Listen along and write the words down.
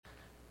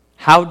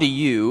How do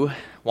you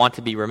want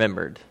to be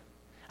remembered?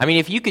 I mean,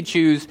 if you could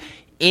choose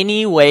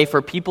any way for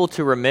people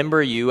to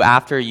remember you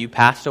after you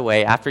passed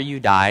away, after you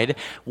died,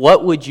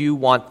 what would you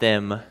want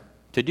them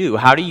to do?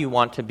 How do you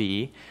want to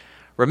be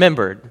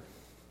remembered?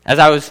 As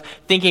I was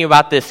thinking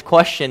about this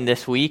question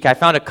this week, I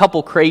found a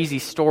couple crazy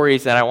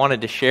stories that I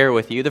wanted to share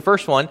with you. The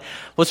first one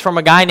was from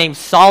a guy named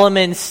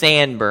Solomon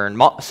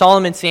Sandburn.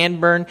 Solomon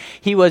Sandburn,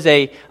 he was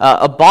a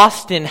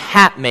Boston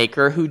hat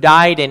maker who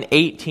died in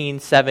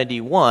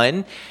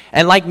 1871.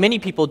 And like many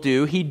people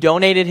do, he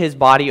donated his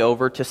body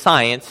over to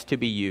science to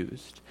be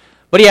used.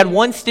 But he had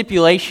one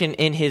stipulation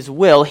in his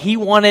will. He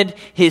wanted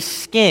his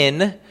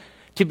skin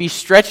to be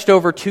stretched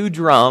over two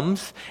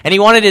drums, and he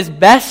wanted his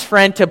best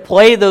friend to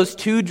play those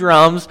two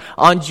drums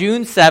on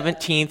June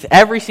 17th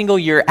every single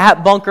year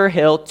at Bunker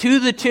Hill to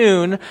the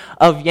tune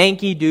of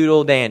Yankee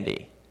Doodle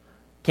Dandy.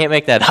 Can't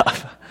make that up.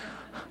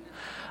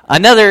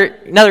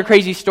 Another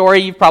crazy story,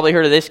 you've probably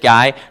heard of this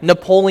guy,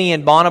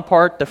 Napoleon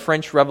Bonaparte, the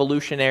French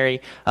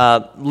revolutionary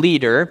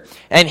leader,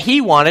 and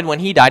when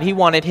he died, he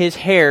wanted his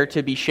hair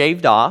to be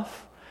shaved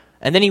off,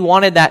 and then he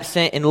wanted that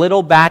sent in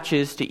little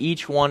batches to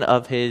each one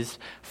of his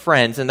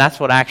friends, and that's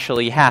what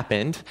actually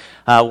happened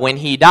when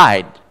he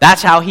died.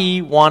 That's how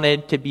he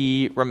wanted to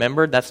be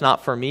remembered. That's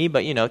not for me,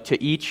 but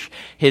to each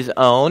his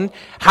own.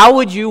 How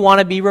would you want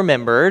to be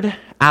remembered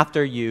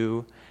after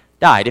you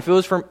died? If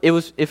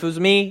it was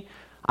me,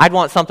 I'd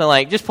want something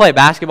like just play a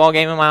basketball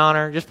game in my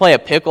honor, just play a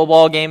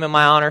pickleball game in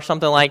my honor,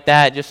 something like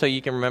that, just so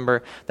you can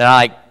remember that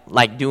I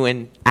like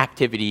doing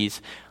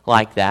activities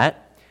like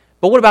that.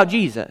 But what about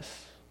Jesus?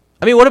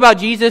 I mean, what about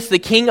Jesus, the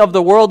King of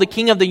the world, the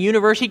King of the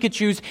universe? He could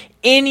choose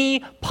any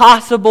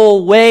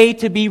possible way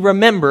to be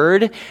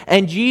remembered,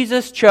 and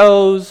Jesus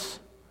chose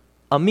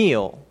a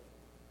meal.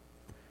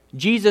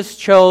 Jesus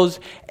chose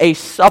a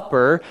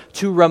supper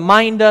to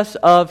remind us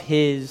of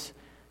his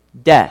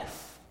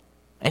death.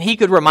 And he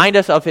could remind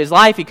us of his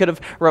life. He could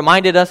have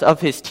reminded us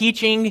of his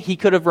teaching. He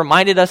could have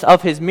reminded us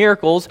of his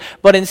miracles.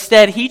 But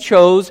instead, he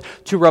chose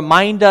to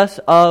remind us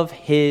of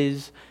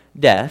his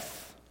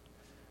death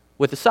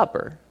with a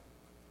supper.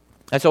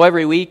 And so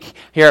every week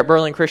here at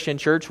Berlin Christian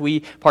Church, we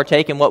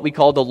partake in what we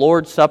call the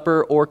Lord's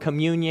Supper or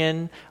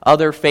communion.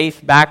 Other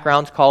faith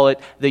backgrounds call it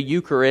the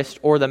Eucharist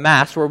or the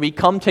Mass, where we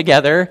come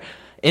together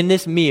in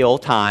this meal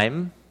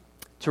time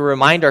to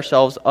remind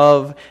ourselves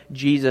of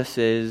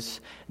Jesus'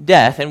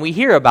 death. And we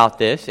hear about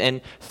this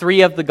in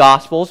 3 of the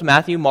Gospels,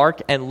 Matthew,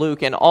 Mark, and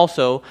Luke, and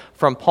also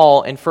from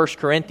Paul in 1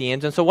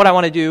 Corinthians. And so what I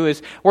want to do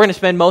is we're going to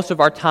spend most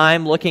of our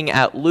time looking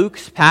at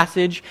Luke's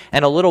passage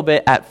and a little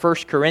bit at 1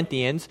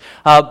 Corinthians.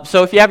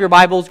 So if you have your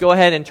Bibles, go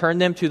ahead and turn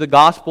them to the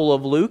Gospel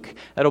of Luke.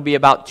 That'll be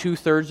about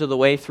 2/3 of the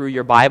way through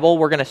your Bible.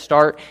 We're going to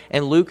start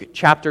in Luke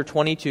chapter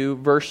 22,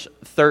 verse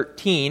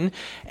 13.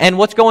 And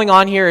what's going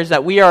on here is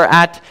that we are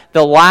at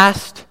the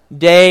last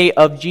day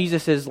of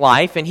Jesus'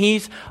 life, and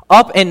he's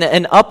up in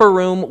an upper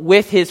room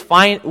with his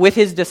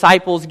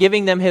disciples,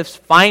 giving them his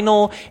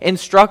final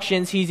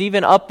instructions. He's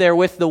even up there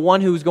with the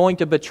one who's going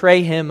to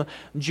betray him,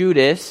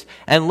 Judas.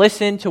 And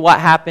listen to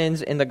what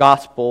happens in the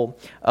Gospel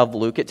of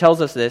Luke. It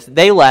tells us this: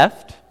 they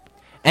left,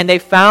 and they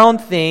found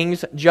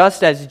things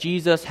just as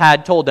Jesus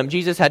had told them.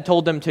 Jesus had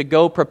told them to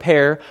go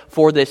prepare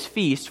for this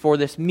feast, for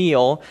this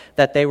meal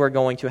that they were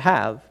going to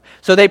have.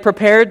 So they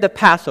prepared the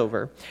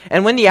Passover.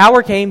 And when the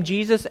hour came,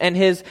 Jesus and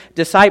his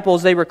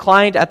disciples, they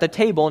reclined at the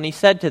table, and he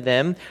said to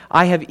them,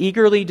 I have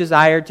eagerly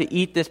desired to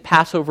eat this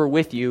Passover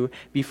with you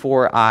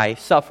before I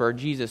suffer.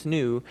 Jesus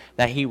knew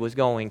that he was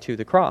going to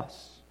the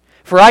cross.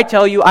 For I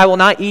tell you, I will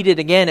not eat it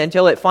again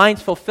until it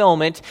finds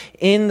fulfillment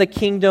in the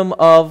kingdom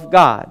of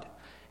God.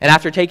 And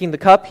after taking the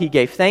cup, he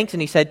gave thanks,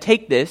 and he said,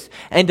 take this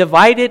and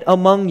divide it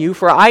among you,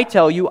 for I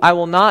tell you, I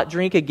will not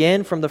drink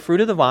again from the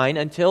fruit of the vine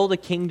until the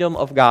kingdom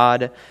of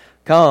God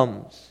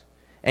comes.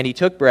 And he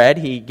took bread,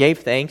 he gave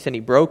thanks, and he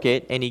broke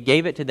it, and he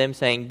gave it to them,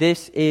 saying,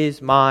 this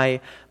is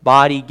my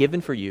body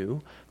given for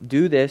you.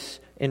 Do this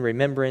in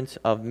remembrance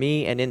of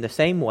me. And in the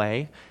same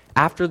way,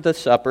 after the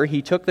supper,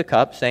 he took the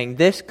cup, saying,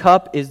 this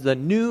cup is the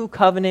new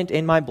covenant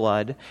in my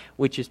blood,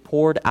 which is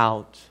poured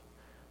out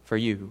for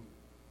you.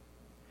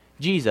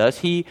 Jesus,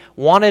 he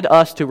wanted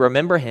us to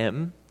remember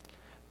him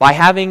by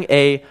having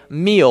a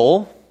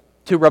meal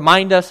to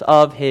remind us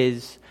of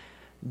his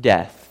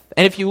death.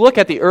 And if you look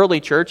at the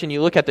early church and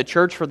you look at the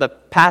church for the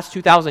past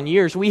 2,000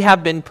 years, we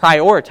have been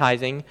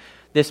prioritizing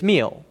this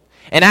meal.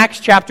 In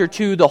Acts chapter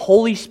 2, the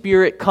Holy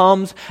Spirit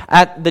comes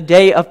at the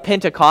day of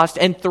Pentecost,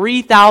 and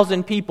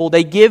 3,000 people,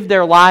 they give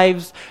their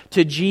lives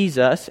to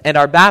Jesus and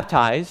are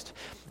baptized.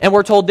 And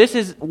we're told this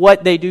is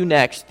what they do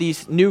next,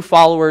 these new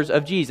followers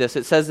of Jesus.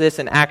 It says this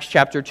in Acts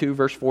chapter 2,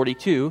 verse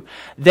 42.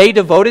 They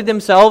devoted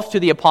themselves to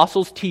the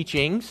apostles'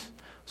 teachings,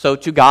 so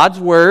to God's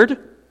word,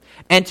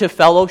 and to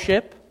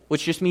fellowship,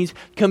 which just means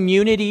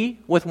community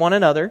with one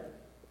another,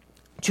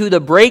 to the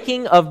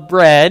breaking of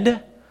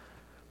bread,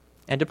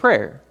 and to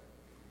prayer.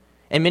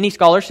 And many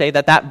scholars say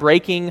that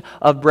breaking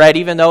of bread,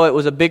 even though it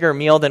was a bigger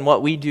meal than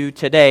what we do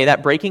today,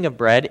 that breaking of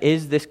bread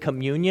is this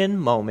communion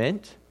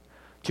moment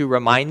to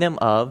remind them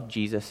of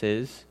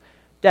Jesus'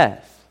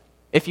 death.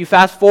 If you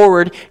fast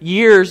forward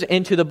years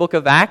into the book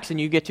of Acts and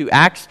you get to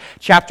Acts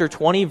chapter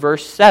 20,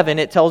 verse 7,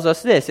 it tells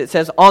us this. It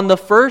says, "On the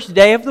first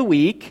day of the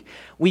week,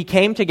 we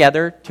came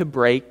together to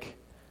break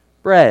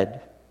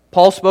bread."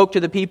 Paul spoke to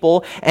the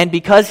people, and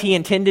because he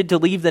intended to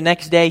leave the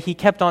next day, he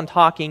kept on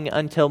talking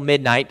until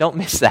midnight. Don't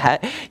miss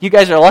that. You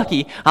guys are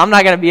lucky. I'm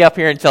not going to be up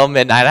here until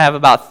midnight. I have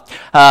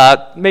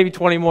about maybe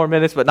 20 more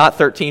minutes, but not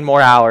 13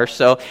 more hours.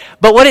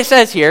 But what it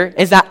says here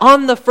is that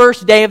on the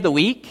first day of the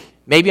week,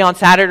 maybe on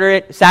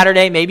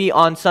Saturday, maybe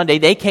on Sunday,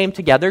 they came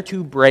together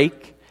to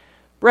break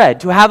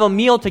bread, to have a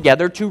meal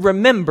together, to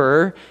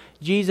remember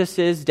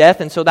Jesus' death.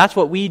 And so that's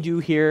what we do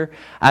here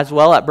as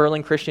well at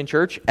Berlin Christian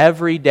Church.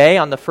 Every week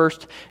on the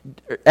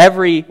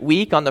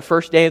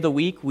first day of the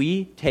week,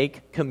 we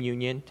take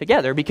communion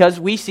together because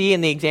we see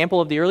in the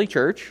example of the early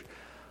church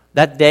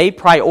that they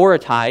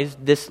prioritized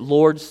this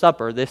Lord's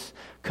Supper, this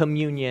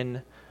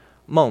communion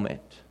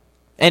moment.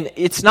 And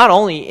it's not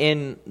only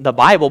in the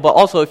Bible, but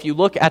also if you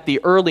look at the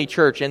early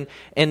church in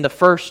the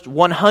first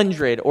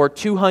 100 or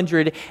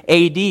 200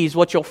 ADs,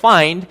 what you'll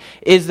find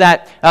is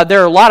that there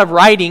are a lot of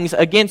writings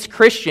against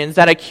Christians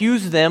that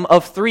accuse them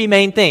of three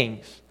main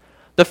things.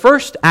 The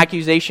first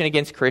accusation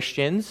against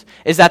Christians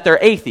is that they're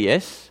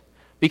atheists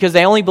because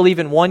they only believe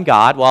in one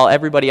God while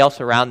everybody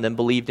else around them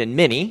believed in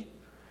many.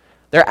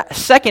 Their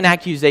second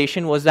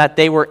accusation was that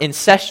they were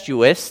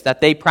incestuous, that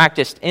they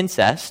practiced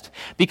incest,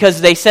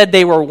 because they said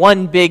they were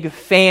one big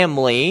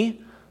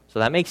family, so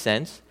that makes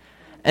sense.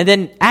 And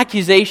then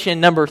accusation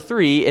number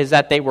 3 is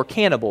that they were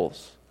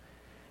cannibals,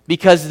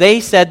 because they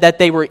said that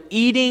they were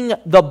eating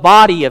the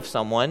body of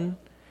someone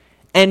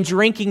and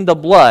drinking the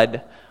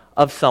blood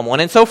of someone.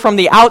 And so from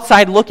the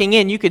outside looking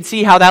in, you could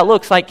see how that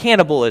looks like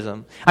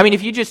cannibalism. I mean,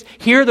 if you just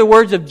hear the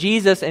words of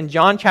Jesus in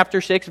John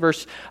chapter 6,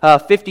 verse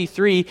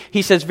 53,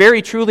 he says,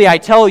 "Very truly I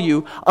tell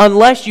you,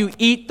 unless you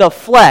eat the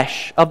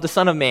flesh of the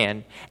Son of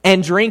Man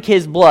and drink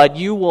his blood,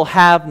 you will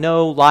have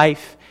no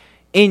life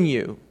in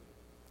you."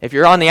 If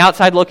you're on the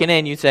outside looking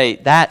in, you say,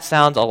 that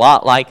sounds a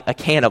lot like a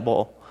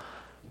cannibal.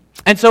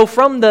 And so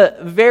from the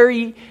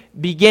very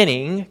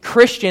beginning,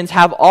 Christians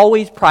have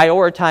always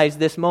prioritized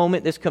this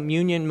moment, this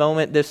communion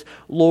moment, this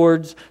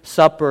Lord's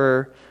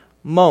Supper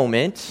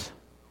moment.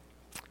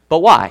 But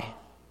why?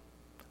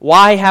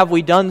 Why have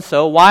we done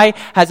so? Why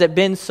has it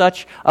been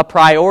such a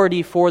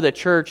priority for the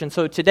church? And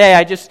so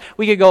today,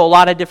 we could go a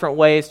lot of different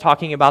ways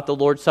talking about the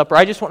Lord's Supper.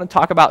 I just want to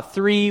talk about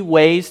 3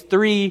 ways,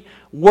 3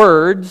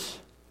 words,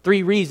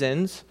 3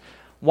 reasons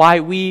why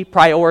we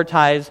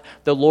prioritize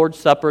the Lord's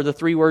Supper. The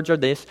 3 words are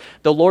this: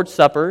 the Lord's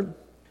Supper,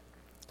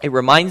 it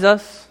reminds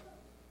us,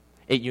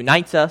 it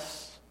unites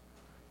us,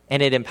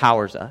 and it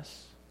empowers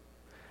us.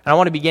 And I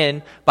want to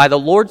begin by the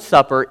Lord's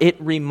Supper. It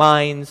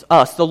reminds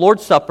us. The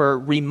Lord's Supper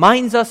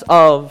reminds us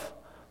of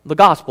the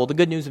gospel, the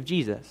good news of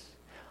Jesus.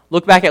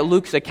 Look back at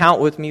Luke's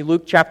account with me,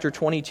 Luke chapter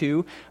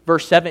 22,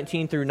 verse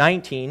 17 through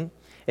 19.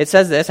 It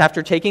says this: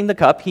 "After taking the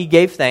cup, he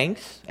gave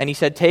thanks, and he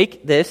said,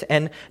 'Take this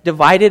and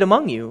divide it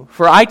among you.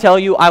 For I tell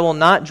you, I will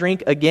not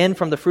drink again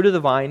from the fruit of the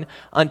vine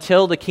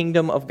until the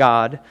kingdom of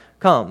God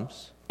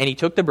comes.' And he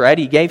took the bread,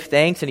 he gave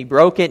thanks, and he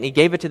broke it, and he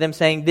gave it to them,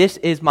 saying, 'This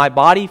is my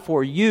body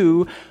for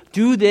you.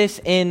 Do this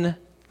in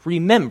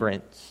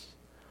remembrance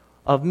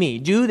of me.'"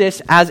 Do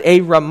this as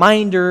a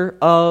reminder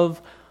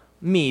of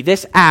me.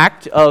 This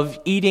act of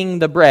eating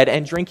the bread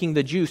and drinking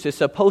the juice is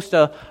supposed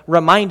to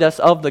remind us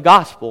of the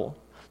gospel,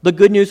 the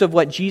good news of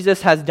what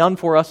Jesus has done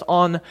for us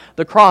on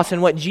the cross.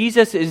 And what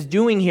Jesus is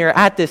doing here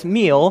at this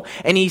meal,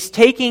 and he's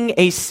taking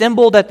a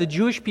symbol that the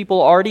Jewish people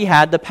already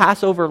had, the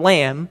Passover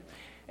lamb,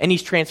 and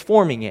he's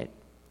transforming it.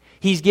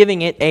 He's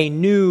giving it a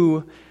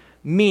new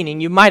meaning.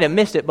 You might have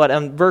missed it, but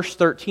in verse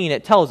 13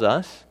 it tells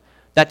us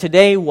that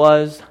today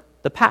was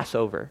the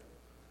Passover.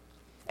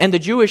 And the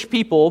Jewish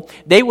people,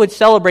 they would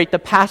celebrate the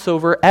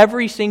Passover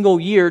every single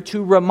year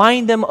to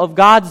remind them of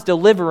God's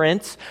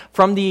deliverance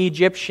from the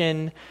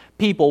Egyptian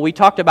people. We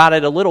talked about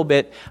it a little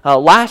bit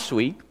last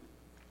week.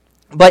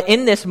 But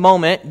in this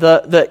moment,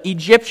 the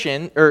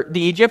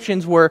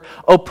Egyptians were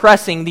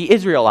oppressing the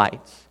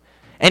Israelites.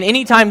 And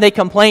anytime they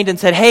complained and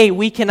said, "Hey,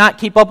 we cannot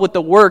keep up with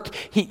the work,"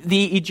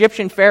 the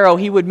Egyptian Pharaoh,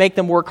 he would make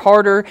them work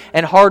harder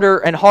and harder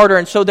and harder.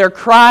 And so their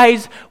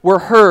cries were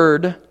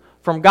heard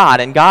from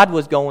God, and God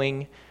was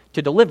going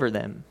to deliver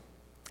them.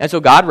 And so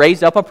God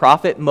raised up a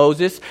prophet,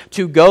 Moses,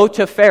 to go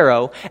to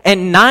Pharaoh.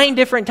 And 9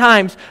 different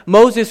times,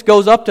 Moses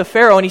goes up to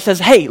Pharaoh and he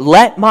says, "Hey,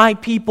 let my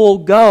people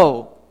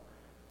go."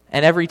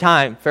 And every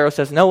time, Pharaoh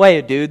says, "No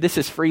way, dude, this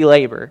is free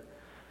labor."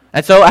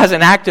 And so as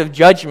an act of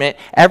judgment,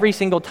 every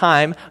single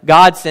time,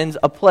 God sends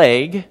a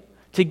plague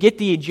to get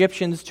the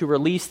Egyptians to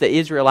release the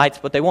Israelites,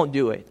 but they won't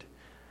do it.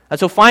 And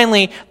so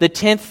finally, the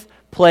 10th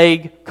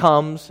plague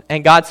comes,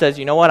 and God says,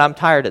 "You know what? I'm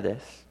tired of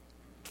this."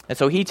 And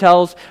so he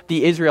tells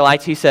the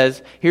Israelites, he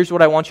says, "Here's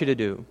what I want you to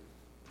do.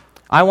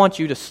 I want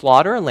you to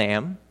slaughter a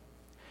lamb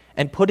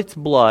and put its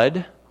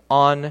blood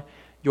on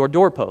your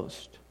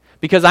doorpost.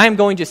 Because I am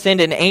going to send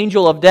an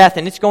angel of death,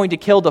 and it's going to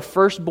kill the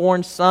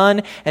firstborn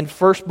son and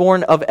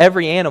firstborn of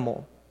every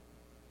animal."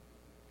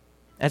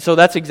 And so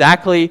that's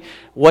exactly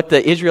what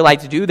the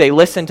Israelites do. They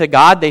listen to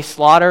God, they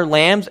slaughter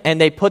lambs,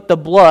 and they put the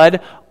blood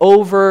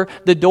over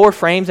the door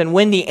frames. And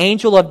when the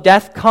angel of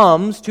death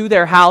comes to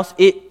their house,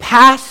 it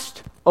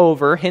passed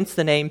over, hence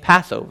the name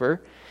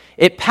Passover.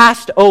 It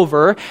passed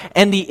over,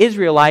 and the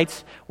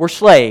Israelites were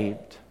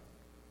slaved.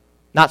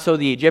 Not so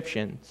the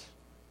Egyptians.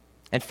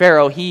 And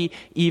Pharaoh, he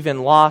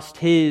even lost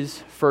his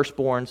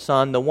firstborn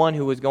son, the one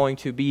who was going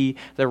to be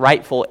the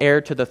rightful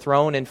heir to the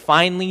throne. And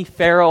finally,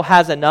 Pharaoh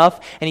has enough,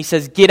 and he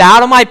says, "Get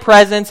out of my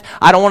presence.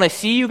 I don't want to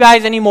see you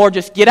guys anymore.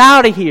 Just get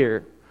out of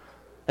here."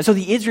 And so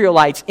the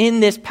Israelites, in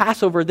this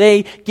Passover,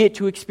 they get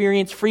to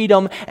experience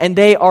freedom, and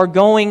they are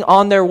going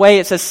on their way.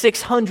 It says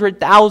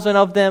 600,000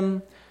 of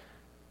them.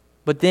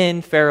 But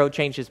then Pharaoh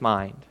changed his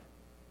mind.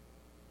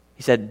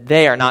 He said,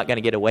 they are not going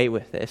to get away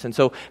with this. And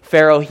so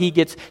Pharaoh, he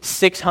gets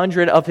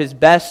 600 of his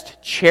best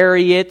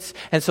chariots.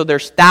 And so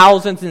there's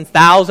thousands and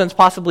thousands,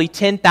 possibly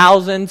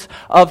 10,000s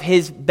of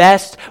his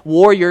best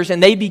warriors.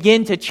 And they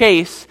begin to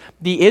chase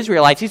the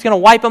Israelites. He's going to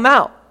wipe them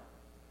out.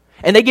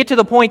 And they get to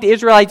the point, the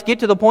Israelites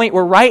get to the point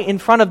where right in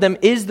front of them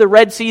is the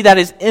Red Sea that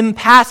is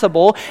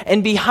impassable.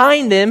 And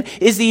behind them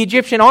is the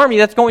Egyptian army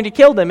that's going to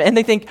kill them. And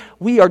they think,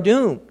 we are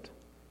doomed.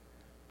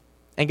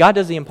 And God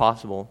does the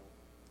impossible.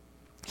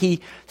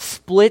 He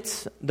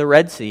splits the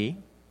Red Sea,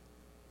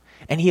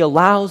 and he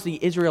allows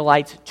the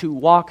Israelites to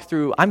walk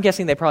through. I'm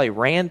guessing they probably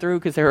ran through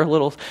because they were a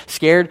little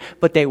scared,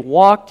 but they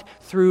walked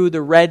through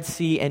the Red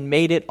Sea and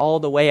made it all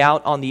the way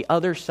out on the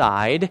other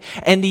side,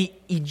 and the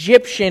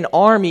Egyptian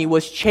army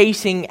was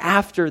chasing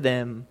after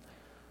them.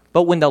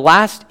 But when the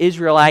last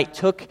Israelite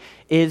took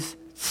his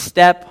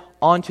step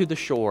onto the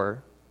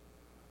shore,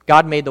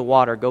 God made the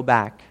water go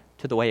back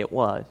to the way it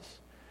was,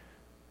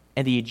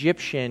 and the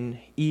Egyptian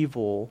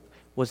evil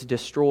was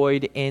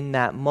destroyed in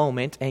that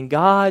moment, and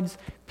God's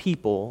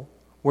people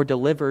were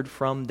delivered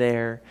from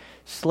their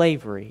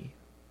slavery.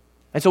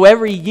 And so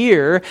every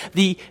year,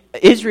 the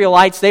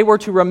Israelites, they were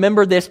to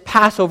remember this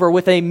Passover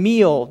with a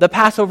meal, the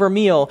Passover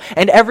meal.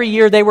 And every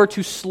year they were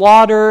to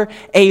slaughter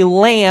a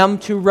lamb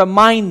to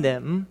remind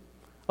them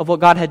of what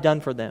God had done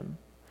for them.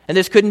 And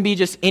this couldn't be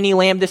just any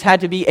lamb. This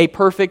had to be a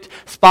perfect,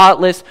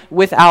 spotless,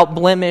 without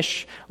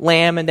blemish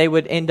lamb, and they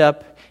would end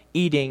up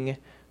eating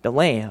the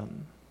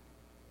lamb.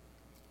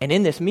 And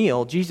in this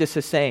meal, Jesus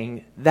is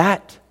saying,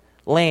 that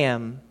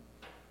lamb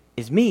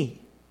is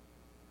me.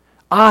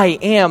 I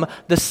am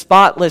the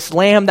spotless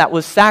lamb that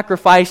was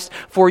sacrificed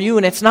for you.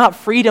 And it's not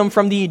freedom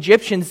from the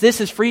Egyptians. This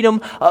is freedom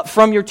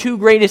from your two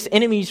greatest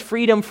enemies,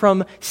 freedom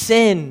from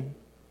sin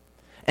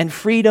and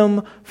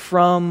freedom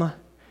from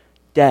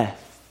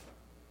death.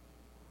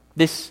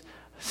 This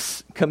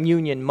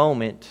communion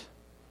moment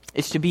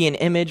is to be an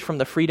image from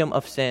the freedom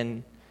of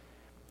sin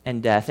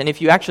and death. And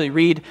if you actually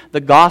read the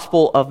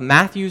Gospel of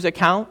Matthew's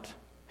account,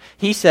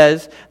 he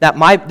says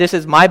that this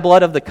is my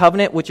blood of the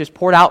covenant, which is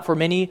poured out for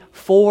many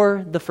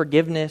for the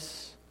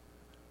forgiveness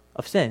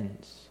of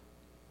sins.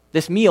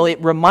 This meal,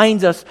 it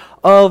reminds us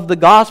of the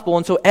gospel.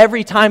 And so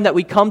every time that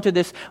we come to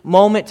this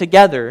moment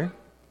together,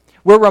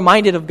 we're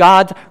reminded of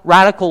God's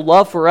radical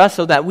love for us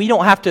so that we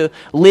don't have to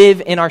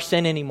live in our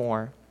sin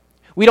anymore.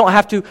 We don't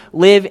have to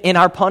live in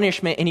our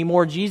punishment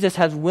anymore. Jesus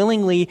has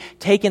willingly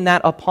taken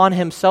that upon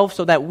himself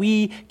so that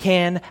we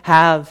can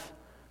have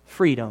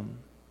freedom.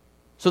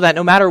 So that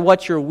no matter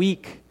what your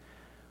week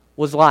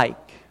was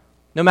like,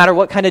 no matter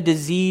what kind of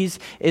disease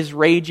is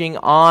raging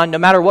on, no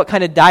matter what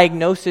kind of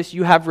diagnosis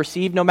you have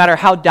received, no matter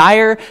how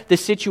dire the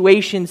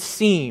situation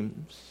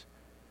seems,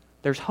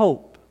 there's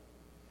hope.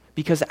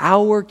 Because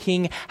our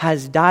King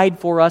has died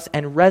for us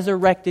and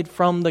resurrected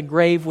from the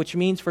grave, which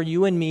means for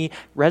you and me,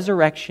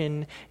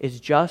 resurrection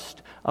is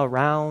just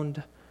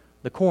around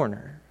the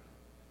corner.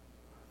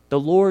 The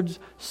Lord's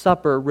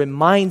Supper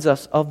reminds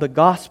us of the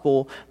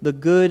gospel, the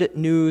good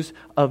news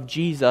of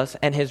Jesus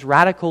and his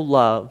radical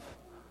love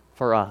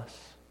for us.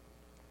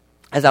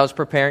 As I was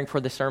preparing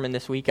for the sermon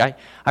this week, I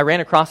ran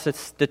across a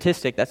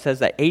statistic that says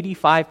that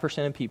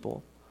 85% of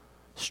people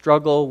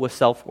struggle with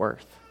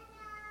self-worth.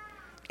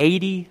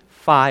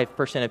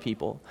 85% of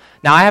people.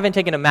 Now, I haven't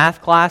taken a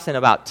math class in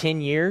about 10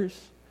 years,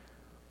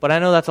 but I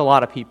know that's a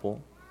lot of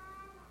people.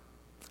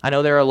 I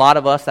know there are a lot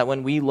of us that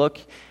when we look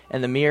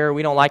in the mirror,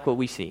 we don't like what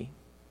we see.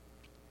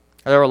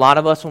 There are a lot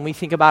of us, when we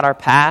think about our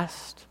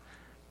past,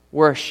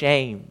 we're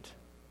ashamed.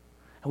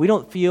 And we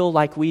don't feel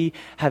like we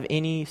have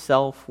any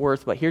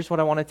self-worth. But here's what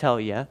I want to tell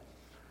you,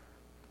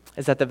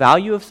 is that the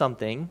value of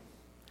something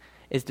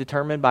is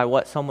determined by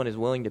what someone is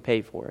willing to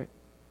pay for it.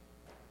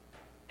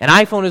 An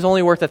iPhone is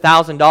only worth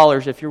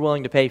 $1,000 if you're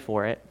willing to pay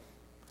for it.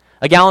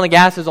 A gallon of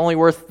gas is only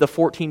worth the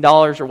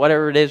 $14 or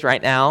whatever it is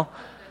right now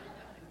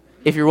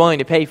if you're willing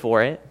to pay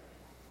for it.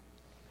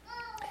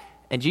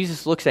 And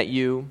Jesus looks at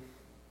you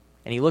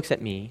and he looks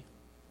at me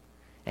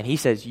and he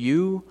says,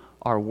 you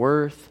are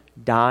worth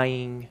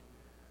dying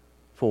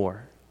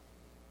for.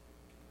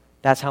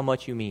 That's how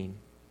much you mean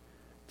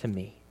to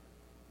me.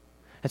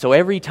 And so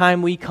every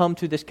time we come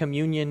to this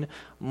communion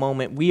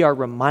moment, we are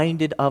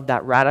reminded of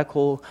that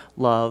radical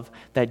love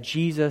that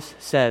Jesus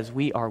says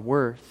we are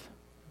worth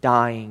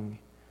dying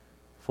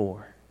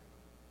for.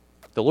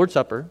 The Lord's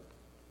Supper,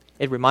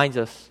 it reminds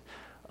us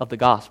of the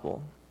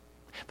gospel.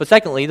 But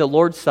secondly, the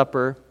Lord's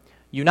Supper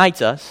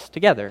unites us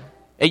together.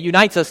 It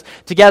unites us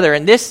together,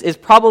 and this is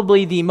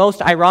probably the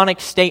most ironic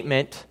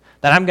statement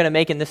that I'm going to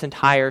make in this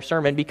entire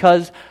sermon,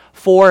 because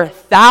for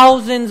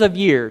thousands of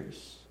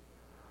years,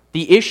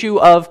 the issue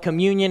of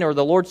communion or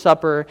the Lord's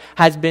Supper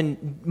has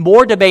been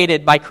more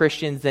debated by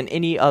Christians than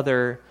any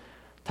other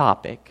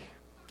topic.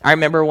 I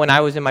remember when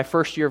I was in my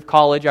first year of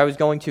college, I was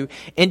going to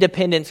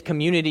Independence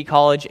Community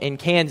College in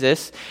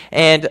Kansas,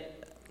 and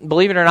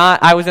believe it or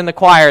not, I was in the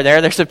choir there.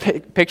 There's a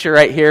picture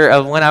right here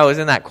of when I was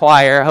in that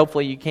choir.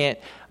 Hopefully you can't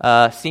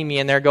see me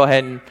in there. Go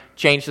ahead and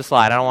change the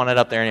slide. I don't want it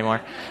up there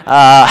anymore.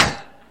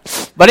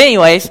 But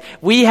anyways,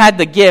 we had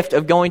the gift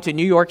of going to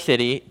New York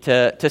City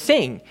to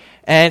sing.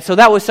 And so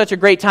that was such a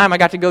great time. I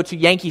got to go to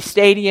Yankee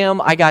Stadium.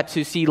 I got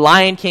to see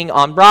Lion King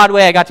on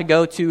Broadway. I got to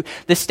go to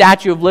the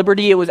Statue of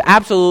Liberty. It was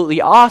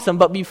absolutely awesome.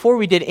 But before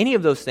we did any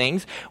of those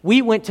things,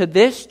 we went to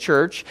this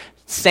church,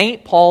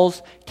 St.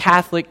 Paul's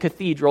Catholic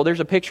Cathedral. There's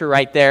a picture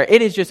right there.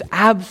 It is just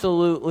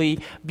absolutely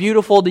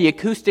beautiful. The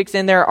acoustics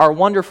in there are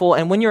wonderful.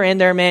 And when you're in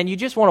there, man, you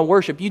just want to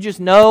worship. You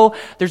just know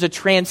there's a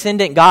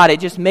transcendent God.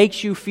 It just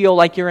makes you feel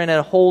like you're in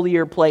a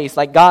holier place,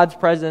 like God's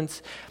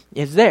presence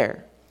is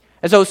there.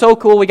 And so it was so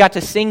cool. We got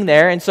to sing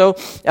there. And so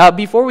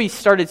before we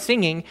started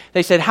singing,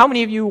 they said, how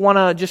many of you want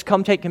to just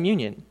come take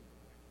communion?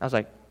 I was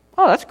like,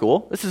 oh, that's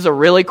cool. This is a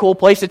really cool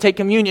place to take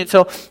communion.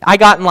 So I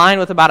got in line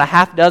with about a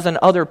half dozen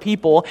other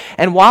people.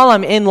 And while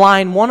I'm in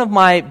line, one of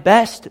my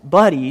best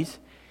buddies,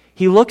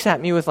 he looks at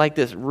me with like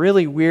this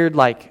really weird,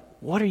 like,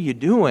 what are you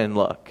doing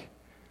look?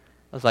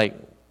 I was like,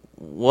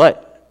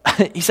 what?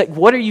 He's like,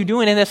 what are you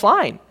doing in this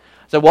line?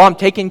 I said, well, I'm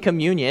taking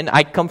communion.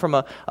 I come from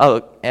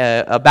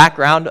a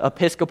background,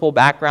 Episcopal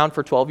background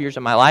for 12 years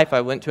of my life.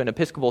 I went to an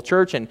Episcopal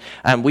church, and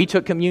we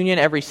took communion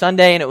every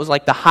Sunday, and it was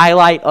like the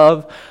highlight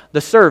of the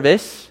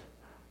service.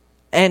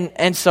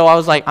 And so I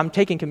was like, I'm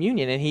taking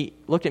communion. And he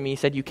looked at me and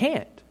said, you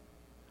can't.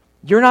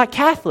 You're not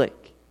Catholic.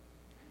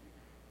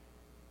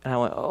 And I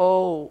went,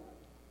 oh,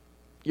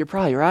 you're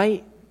probably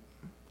right.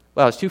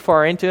 Well, I was too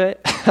far into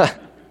it.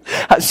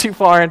 I was too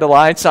far into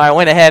line, so I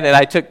went ahead and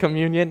I took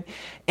communion.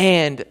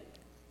 And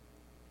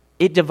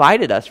it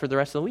divided us for the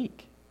rest of the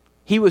week.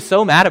 He was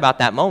so mad about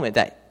that moment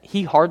that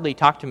he hardly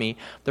talked to me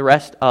the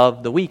rest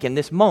of the week. And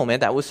this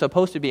moment that was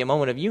supposed to be a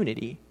moment of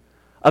unity,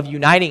 of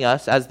uniting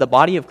us as the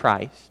body of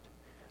Christ,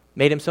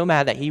 made him so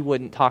mad that he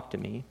wouldn't talk to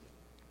me.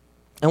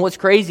 And what's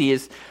crazy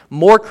is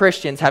more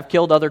Christians have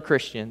killed other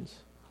Christians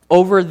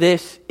over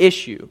this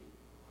issue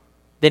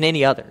than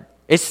any other.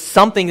 It's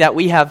something that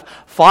we have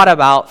fought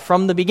about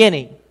from the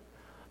beginning.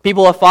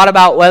 People have fought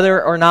about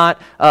whether or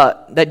not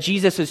that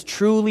Jesus is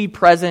truly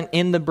present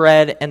in the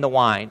bread and the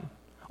wine.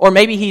 Or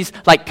maybe he's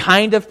like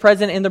kind of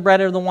present in the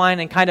bread or the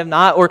wine and kind of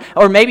not.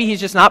 Or maybe he's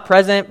just not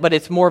present, but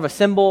it's more of a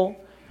symbol.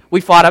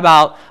 We fought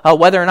about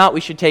whether or not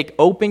we should take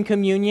open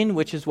communion,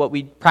 which is what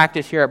we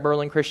practice here at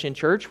Berlin Christian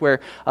Church,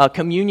 where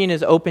communion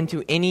is open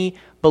to any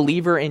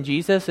believer in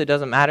Jesus. It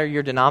doesn't matter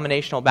your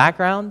denominational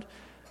background.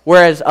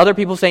 Whereas other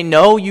people say,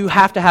 no, you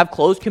have to have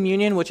closed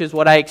communion, which is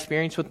what I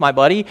experienced with my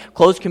buddy.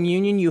 Closed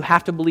communion, you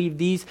have to believe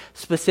these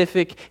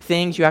specific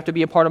things. You have to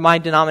be a part of my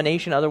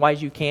denomination,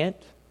 otherwise you can't.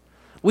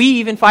 We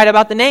even fight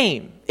about the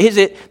name. Is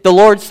it the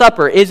Lord's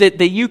Supper? Is it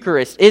the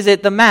Eucharist? Is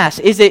it the Mass?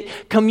 Is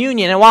it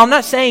communion? And while I'm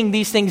not saying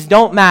these things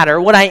don't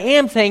matter, what I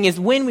am saying is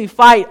when we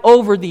fight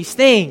over these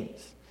things,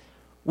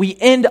 we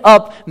end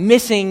up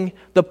missing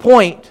the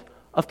point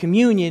of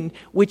communion,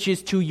 which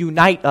is to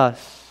unite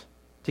us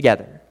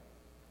together.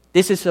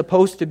 This is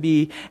supposed to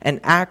be an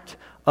act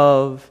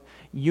of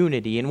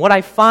unity. And what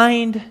I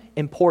find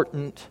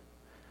important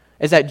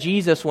is that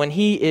Jesus, when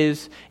he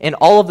is in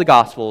all of the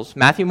Gospels,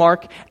 Matthew,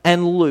 Mark,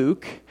 and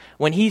Luke,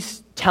 when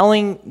he's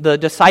telling the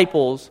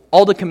disciples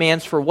all the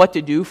commands for what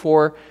to do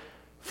for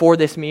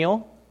this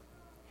meal,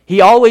 he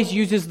always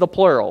uses the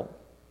plural.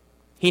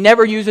 He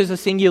never uses a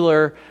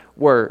singular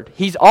word.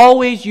 He's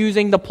always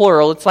using the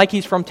plural. It's like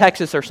he's from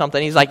Texas or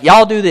something. He's like,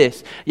 y'all do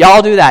this,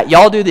 y'all do that,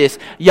 y'all do this,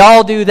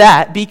 y'all do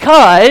that,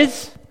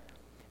 because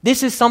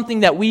this is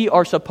something that we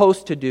are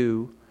supposed to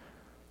do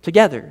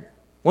together.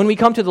 When we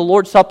come to the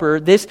Lord's Supper,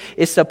 this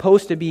is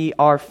supposed to be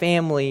our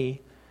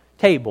family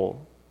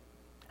table.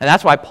 And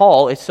that's why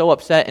Paul is so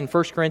upset in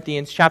 1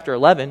 Corinthians chapter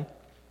 11.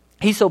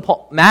 He's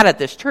so mad at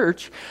this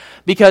church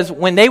because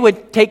when they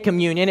would take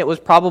communion, it was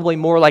probably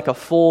more like a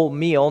full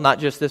meal, not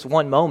just this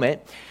one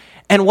moment.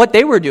 And what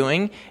they were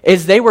doing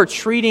is they were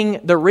treating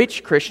the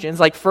rich Christians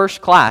like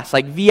first class,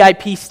 like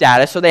VIP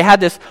status. So they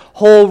had this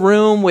whole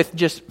room with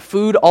just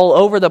food all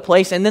over the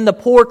place, and then the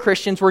poor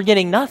Christians were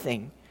getting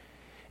nothing.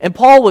 And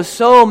Paul was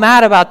so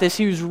mad about this,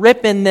 he was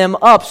ripping them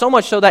up, so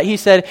much so that he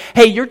said,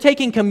 hey, you're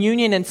taking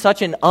communion in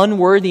such an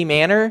unworthy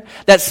manner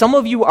that some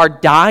of you are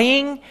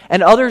dying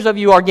and others of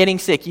you are getting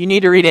sick. You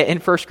need to read it in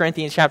 1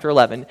 Corinthians chapter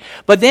 11.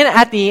 But then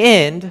at the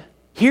end,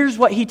 here's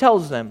what he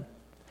tells them.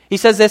 He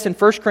says this in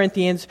 1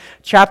 Corinthians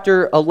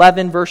chapter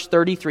 11, verse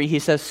 33. He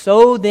says,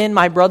 so then,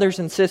 my brothers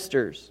and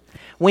sisters,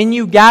 when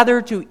you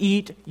gather to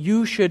eat,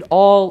 you should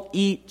all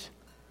eat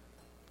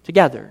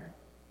together.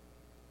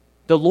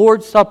 The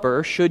Lord's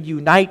Supper should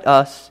unite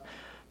us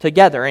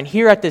together. And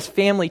here at this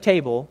family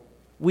table,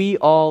 we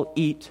all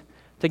eat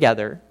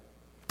together.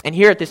 And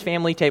here at this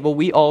family table,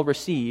 we all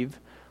receive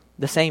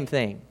the same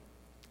thing.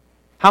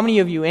 How many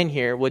of you in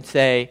here would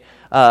say,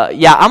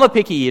 yeah, I'm a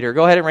picky eater?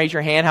 Go ahead and raise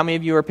your hand. How many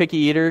of you are picky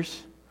eaters?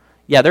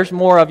 Yeah, there's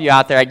more of you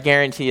out there, I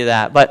guarantee you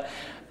that. But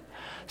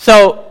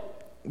so,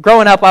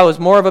 growing up, I was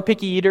more of a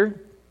picky eater.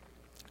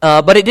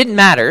 But it didn't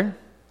matter.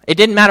 It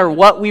didn't matter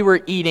what we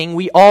were eating.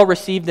 We all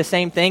received the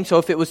same thing. So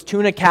if it was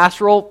tuna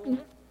casserole,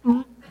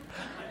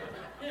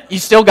 you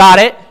still got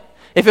it.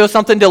 If it was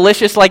something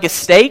delicious like a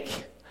steak,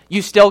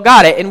 you still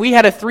got it. And we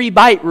had a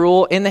 3-bite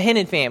rule in the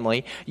Hennon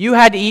family. You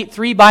had to eat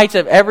 3 bites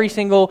of every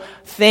single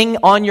thing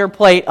on your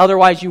plate,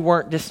 otherwise you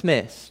weren't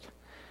dismissed.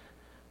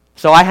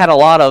 So I had a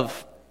lot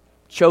of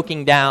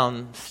choking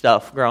down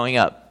stuff growing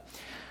up.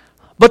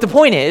 But the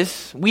point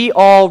is, we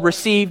all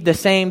received the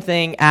same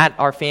thing at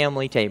our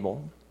family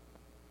table.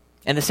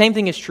 And the same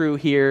thing is true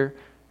here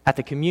at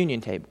the communion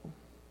table.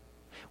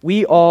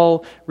 We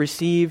all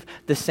receive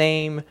the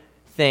same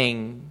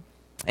thing.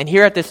 And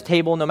here at this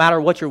table, no matter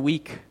what your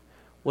week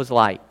was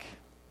like,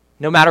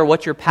 no matter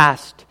what your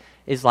past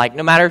is like,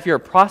 no matter if you're a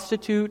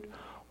prostitute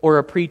or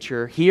a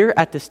preacher, here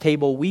at this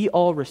table, we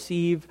all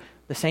receive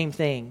the same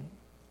thing.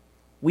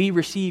 We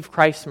receive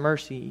Christ's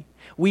mercy.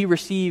 We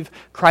receive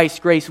Christ's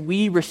grace.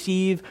 We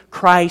receive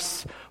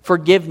Christ's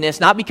forgiveness,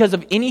 not because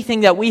of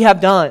anything that we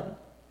have done,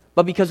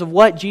 but because of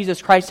what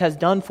Jesus Christ has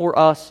done for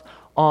us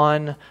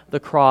on the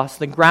cross.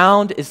 The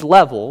ground is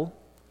level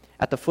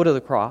at the foot of the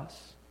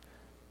cross.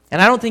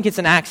 And I don't think it's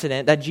an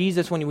accident that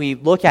Jesus, when we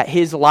look at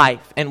his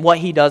life and what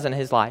he does in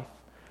his life,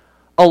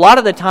 a lot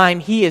of the time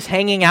he is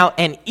hanging out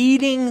and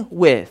eating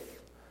with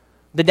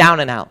the down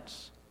and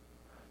outs,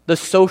 the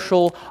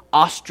social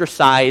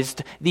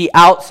ostracized, the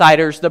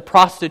outsiders, the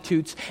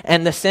prostitutes,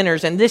 and the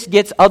sinners. And this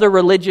gets other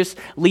religious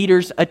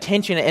leaders'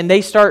 attention, and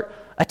they start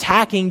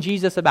attacking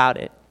Jesus about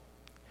it.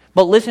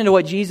 But listen to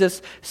what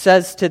Jesus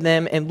says to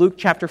them in Luke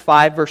chapter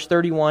 5, verse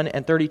 31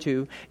 and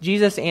 32.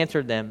 Jesus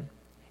answered them,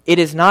 "It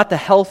is not the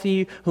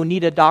healthy who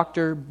need a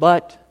doctor,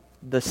 but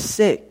the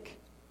sick.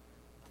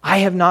 I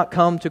have not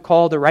come to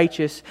call the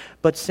righteous,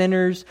 but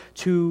sinners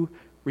to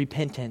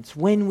repentance."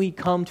 When we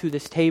come to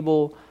this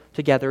table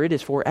together, it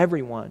is for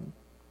everyone.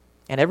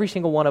 And every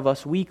single one of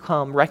us, we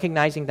come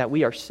recognizing that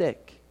we are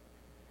sick,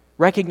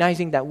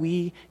 recognizing that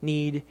we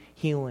need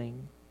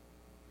healing.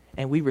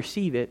 And we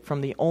receive it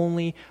from the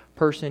only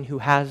person who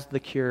has the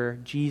cure,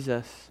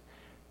 Jesus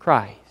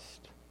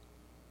Christ.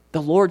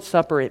 The Lord's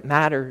Supper, it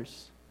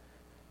matters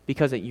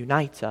because it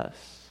unites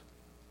us.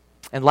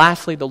 And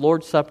lastly, the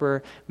Lord's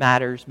Supper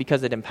matters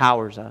because it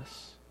empowers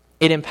us.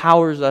 It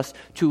empowers us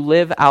to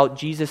live out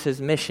Jesus'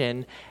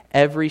 mission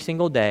every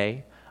single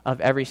day of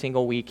every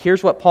single week.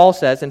 Here's what Paul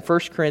says in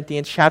 1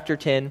 Corinthians chapter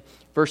 10,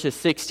 verses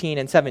 16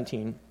 and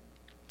 17.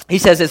 He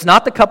says, "It's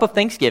not the cup of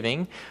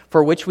thanksgiving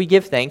for which we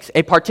give thanks,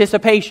 a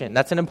participation."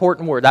 That's an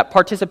important word. That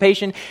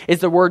participation is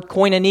the word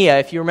koinonia.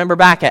 If you remember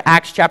back at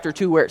Acts chapter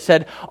 2 where it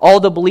said all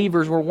the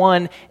believers were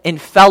one in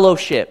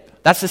fellowship.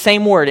 That's the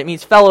same word. It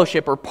means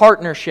fellowship or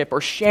partnership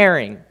or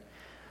sharing.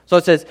 So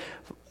it says,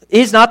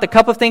 "Is not the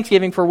cup of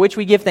thanksgiving for which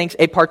we give thanks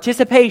a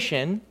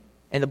participation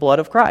in the blood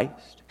of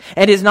Christ?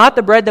 And is not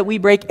the bread that we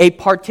break a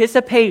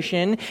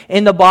participation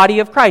in the body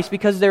of Christ?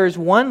 Because there is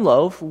one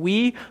loaf,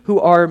 we who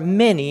are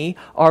many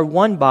are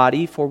one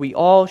body, for we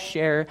all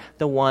share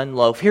the one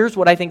loaf." Here's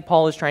what I think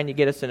Paul is trying to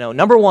get us to know.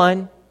 Number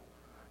one,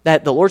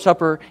 that the Lord's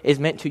Supper is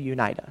meant to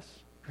unite us.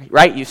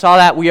 Right? You saw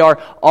that. We are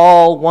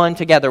all one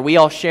together. We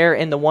all share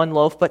in the one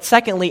loaf. But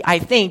secondly, I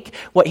think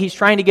what he's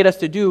trying to get us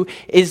to do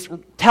is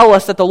tell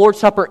us that the Lord's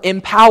Supper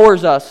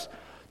empowers us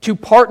to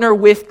partner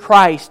with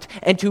Christ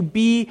and to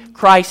be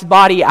Christ's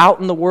body out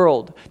in the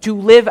world, to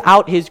live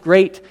out his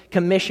great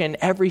commission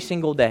every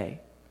single day.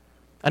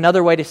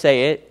 Another way to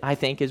say it, I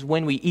think, is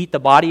when we eat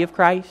the body of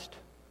Christ,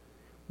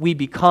 we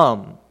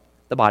become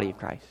the body of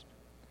Christ.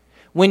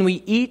 When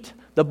we eat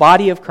the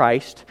body of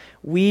Christ,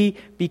 we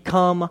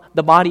become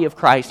the body of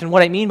Christ. And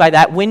what I mean by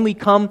that, when we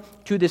come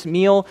to this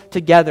meal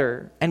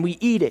together and we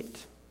eat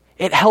it,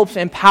 it helps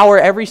empower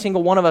every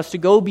single one of us to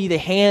go be the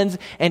hands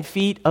and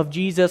feet of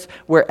Jesus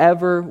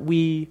wherever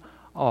we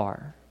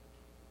are.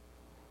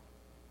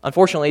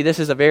 Unfortunately, this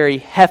is a very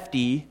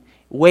hefty,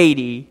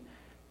 weighty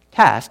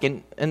task.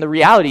 And the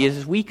reality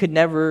is we could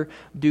never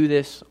do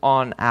this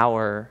on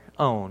our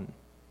own.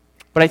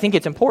 But I think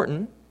it's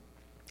important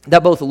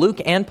that both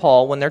Luke and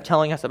Paul, when they're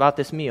telling us about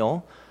this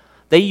meal,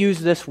 they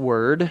use this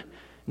word,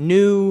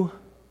 new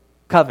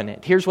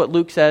covenant. Here's what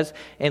Luke says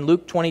in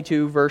Luke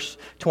 22, verse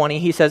 20.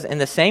 He says, "In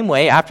the same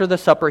way, after the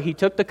supper, he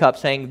took the cup,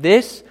 saying,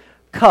 'This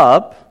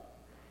cup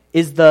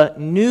is the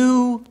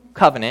new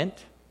covenant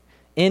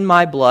in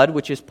my blood,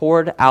 which is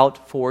poured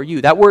out for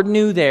you.'" That word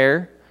 "new"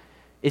 there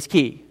is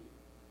key.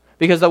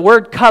 Because the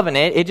word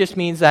covenant, it just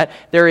means that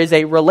there is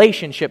a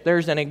relationship,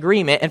 there's an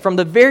agreement. And from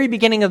the very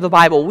beginning of the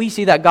Bible, we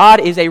see that God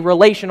is a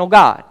relational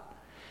God.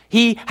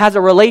 He has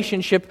a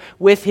relationship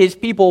with his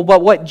people.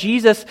 But what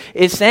Jesus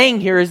is saying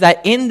here is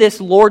that in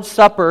this Lord's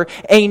Supper,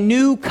 a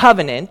new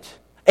covenant,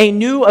 A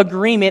new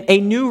agreement, a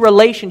new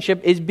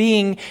relationship is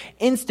being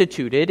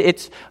instituted.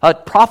 It's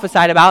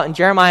prophesied about in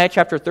Jeremiah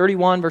chapter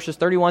 31, verses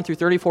 31 through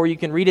 34. You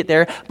can read it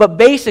there. But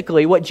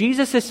basically, what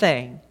Jesus is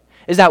saying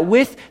is that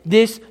with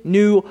this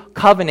new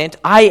covenant,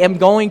 I am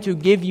going to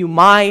give you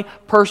my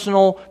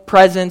personal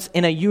presence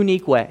in a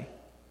unique way.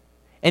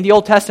 In the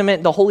Old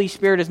Testament, the Holy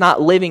Spirit is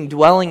not living,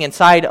 dwelling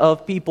inside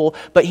of people,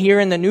 but here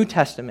in the New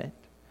Testament,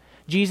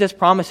 Jesus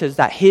promises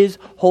that His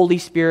Holy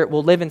Spirit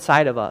will live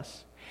inside of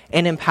us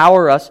and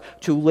empower us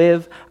to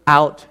live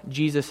out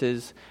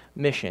Jesus'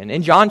 mission.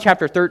 In John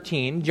chapter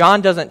 13,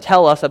 John doesn't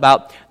tell us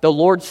about the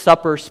Lord's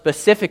Supper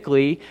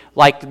specifically,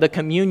 like the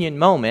communion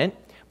moment,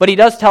 but he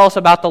does tell us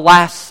about the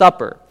Last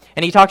Supper.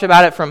 And he talks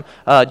about it from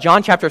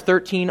John chapter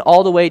 13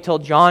 all the way till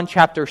John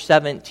chapter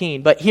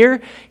 17. But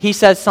here he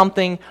says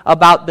something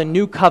about the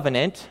new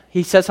covenant.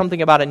 He says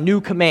something about a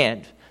new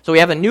command. So we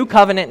have a new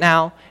covenant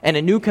now and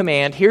a new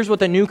command. Here's what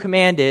the new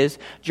command is.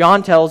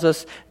 John tells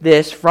us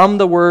this from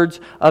the words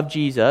of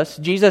Jesus.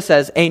 Jesus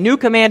says, "A new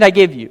command I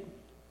give you.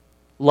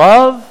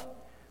 Love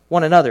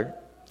one another.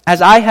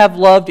 As I have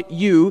loved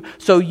you,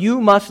 so you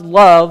must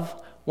love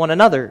one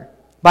another.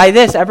 By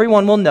this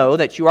everyone will know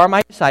that you are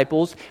my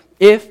disciples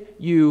if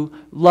you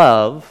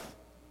love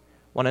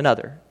one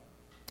another."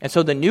 And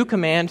so the new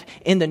command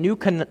in the new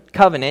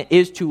covenant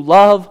is to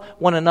love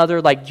one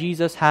another like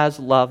Jesus has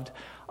loved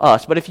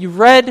us. But if you've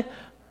read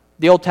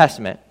the Old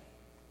Testament,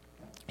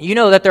 you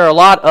know that there are a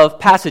lot of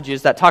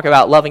passages that talk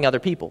about loving other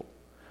people.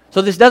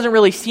 So this doesn't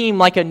really seem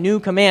like a new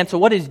command. So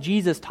what is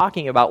Jesus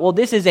talking about? Well,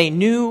 this is a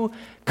new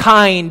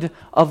kind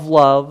of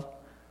love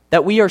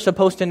that we are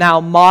supposed to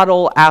now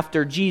model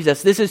after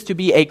Jesus. This is to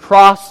be a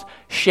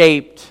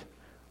cross-shaped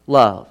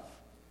love.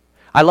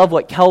 I love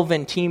what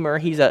Kelvin Teamer,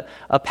 he's a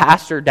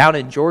pastor down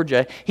in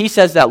Georgia, he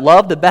says that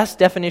love, the best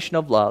definition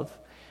of love,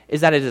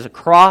 is that it is a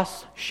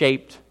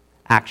cross-shaped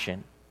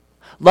action.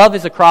 Love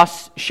is a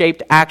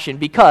cross-shaped action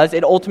because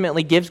it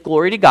ultimately gives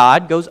glory to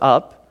God, goes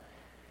up,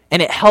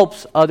 and it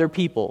helps other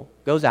people,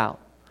 goes out.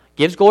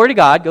 Gives glory to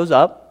God, goes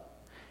up,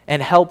 and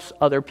helps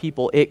other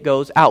people, it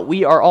goes out.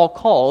 We are all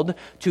called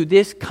to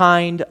this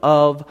kind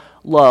of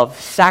love,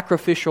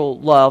 sacrificial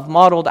love,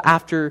 modeled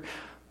after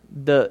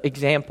the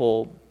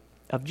example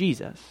of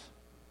Jesus.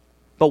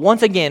 But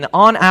once again,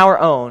 on our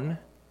own,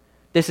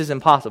 this is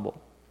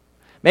impossible.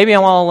 Maybe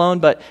I'm all alone,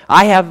 but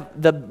I have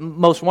the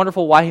most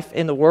wonderful wife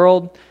in the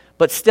world,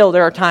 but still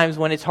there are times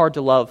when it's hard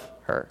to love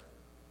her.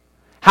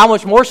 How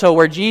much more so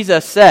where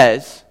Jesus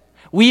says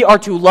we are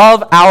to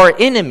love our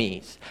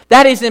enemies.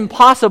 That is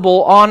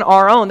impossible on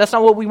our own. That's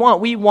not what we want.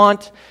 We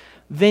want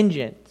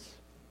vengeance.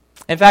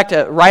 In fact,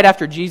 right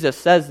after Jesus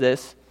says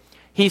this,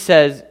 he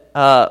says,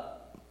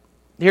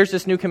 here's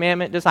this new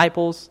commandment,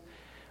 disciples.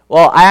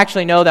 Well, I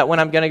actually know that when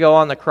I'm going to go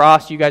on the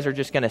cross, you guys are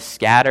just going to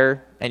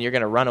scatter and you're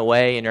going to run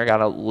away and you're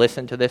going to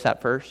listen to this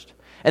at first.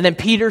 And then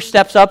Peter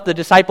steps up, the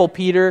disciple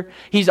Peter.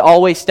 He's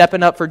always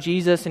stepping up for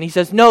Jesus. And he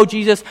says, "No,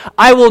 Jesus,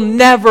 I will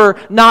never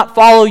not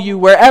follow you.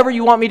 Wherever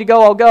you want me to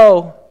go, I'll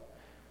go."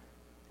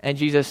 And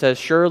Jesus says,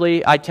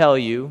 "Surely I tell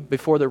you,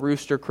 before the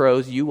rooster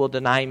crows, you will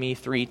deny me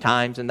 3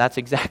 times. And that's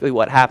exactly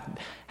what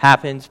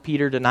happens.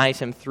 Peter denies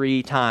him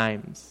 3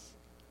 times.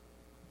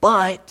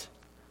 But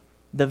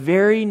the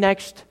very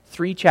next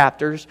 3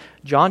 chapters,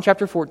 John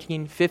chapter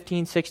 14,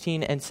 15,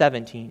 16, and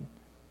 17,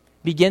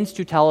 begins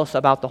to tell us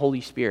about the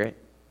Holy Spirit.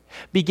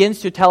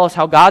 Begins to tell us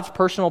how God's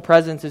personal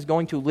presence is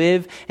going to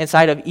live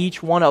inside of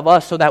each one of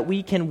us so that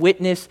we can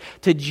witness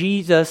to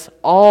Jesus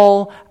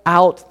all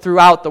out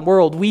throughout the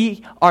world.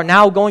 We are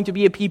now going to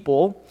be a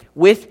people,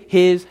 with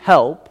His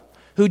help,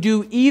 who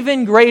do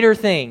even greater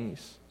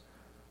things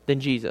than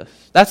Jesus.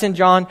 That's in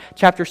John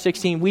chapter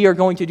 16. We are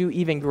going to do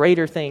even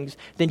greater things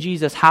than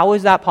Jesus. How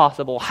is that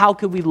possible? How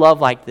could we love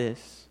like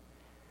this?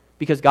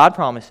 Because God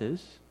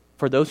promises,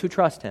 for those who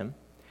trust Him,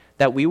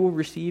 that we will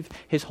receive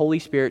His Holy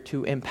Spirit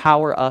to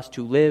empower us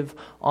to live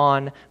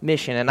on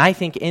mission. And I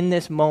think in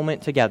this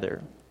moment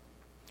together,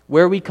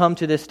 where we come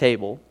to this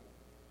table,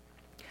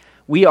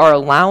 we are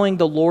allowing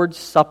the Lord's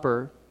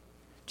Supper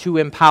to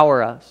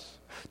empower us,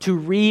 to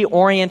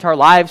reorient our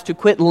lives, to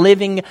quit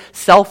living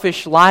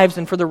selfish lives.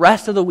 And for the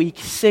rest of the week,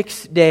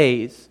 6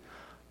 days,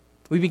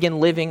 we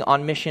begin living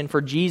on mission for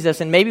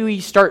Jesus. And maybe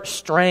we start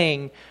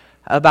straying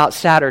about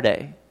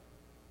Saturday.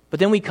 But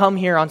then we come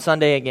here on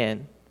Sunday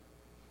again.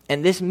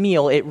 And this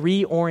meal, it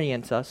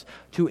reorients us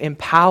to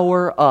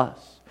empower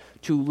us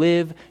to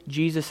live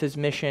Jesus'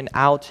 mission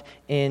out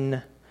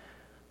in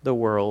the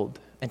world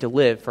and to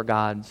live for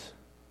God's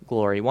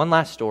glory. One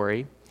last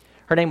story.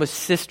 Her name was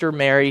Sister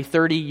Mary.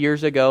 30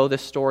 years ago,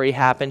 this story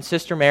happened.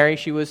 Sister Mary,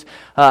 she was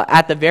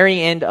at the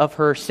very end of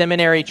her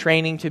seminary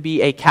training to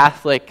be a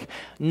Catholic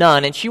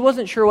nun, and she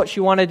wasn't sure what she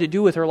wanted to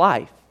do with her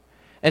life.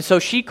 And so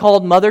she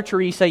called Mother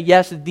Teresa,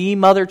 yes, the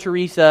Mother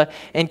Teresa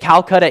in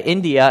Calcutta,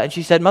 India, and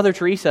she said, "Mother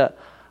Teresa,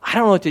 I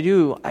don't know what to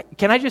do.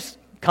 Can I just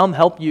come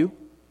help you?"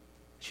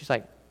 She's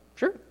like,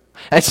 "Sure."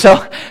 And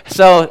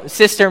so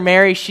Sister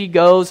Mary, she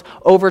goes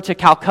over to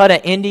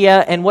Calcutta,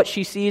 India, and what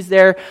she sees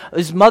there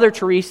is Mother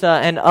Teresa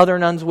and other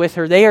nuns with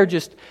her. They are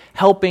just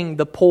helping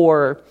the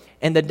poor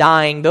and the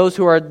dying, those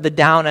who are the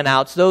down and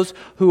outs, those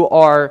who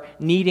are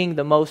needing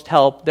the most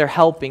help, they're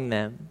helping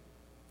them.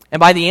 And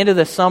by the end of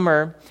the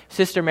summer,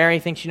 Sister Mary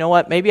thinks, you know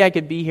what, maybe I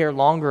could be here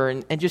longer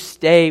and just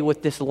stay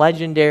with this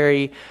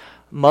legendary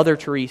Mother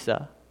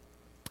Teresa.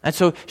 And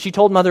so she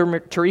told Mother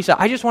Teresa,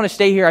 I just want to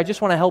stay here, I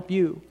just want to help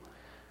you.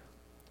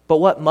 But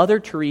what Mother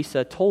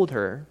Teresa told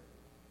her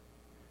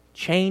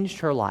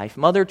changed her life.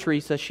 Mother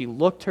Teresa, she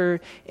looked her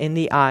in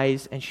the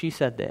eyes and she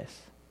said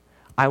this,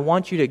 I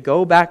want you to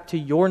go back to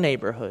your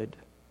neighborhood,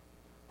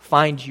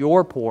 find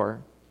your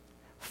poor,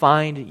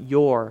 find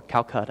your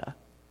Calcutta.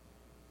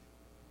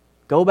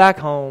 Go back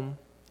home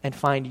and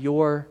find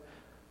your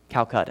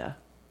Calcutta.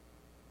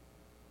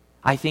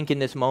 I think in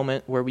this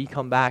moment where we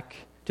come back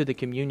to the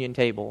communion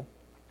table,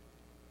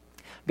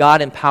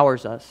 God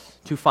empowers us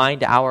to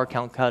find our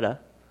Calcutta,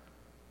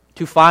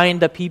 to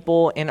find the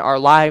people in our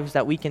lives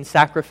that we can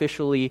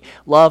sacrificially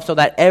love so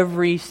that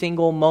every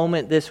single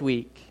moment this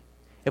week,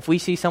 if we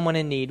see someone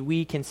in need,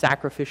 we can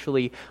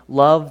sacrificially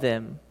love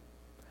them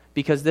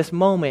because this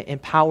moment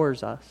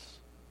empowers us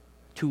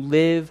to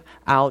live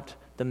out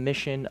the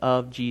mission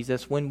of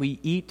Jesus. When we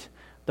eat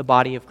the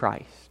body of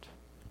Christ,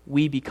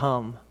 we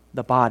become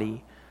the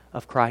body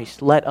of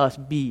Christ. Let us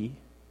be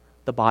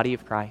the body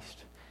of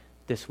Christ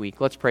this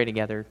week. Let's pray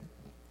together.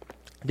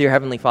 Dear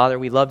Heavenly Father,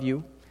 we love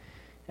you,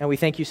 and we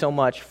thank you so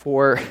much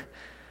for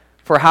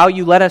how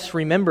you let us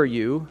remember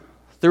you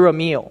through a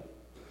meal.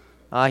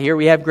 Here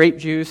we have grape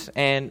juice,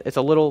 and it's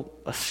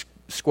a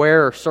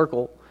square or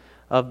circle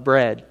of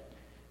bread.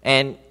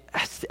 And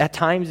at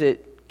times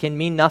it can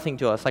mean nothing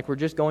to us, like we're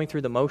just going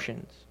through the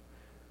motions.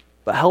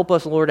 But help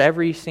us, Lord,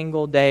 every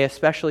single day,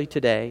 especially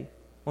today,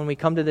 when we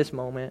come to this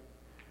moment,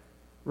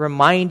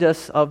 remind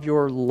us of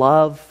your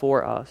love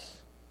for us.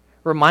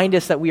 Remind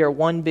us that we are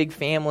one big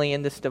family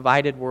in this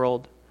divided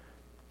world.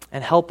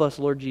 And help us,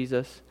 Lord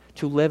Jesus,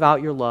 to live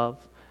out your love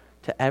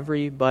to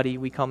everybody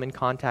we come in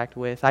contact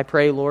with. I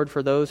pray, Lord,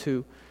 for those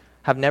who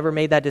have never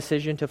made that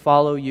decision to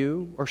follow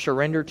you or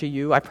surrender to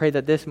you, I pray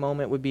that this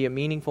moment would be a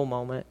meaningful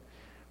moment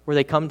where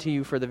they come to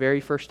you for the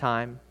very first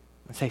time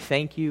and say,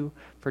 thank you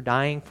for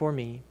dying for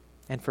me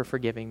and for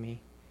forgiving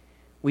me.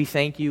 We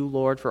thank you,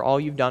 Lord, for all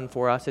you've done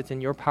for us. It's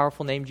in your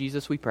powerful name,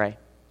 Jesus, we pray.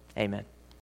 Amen.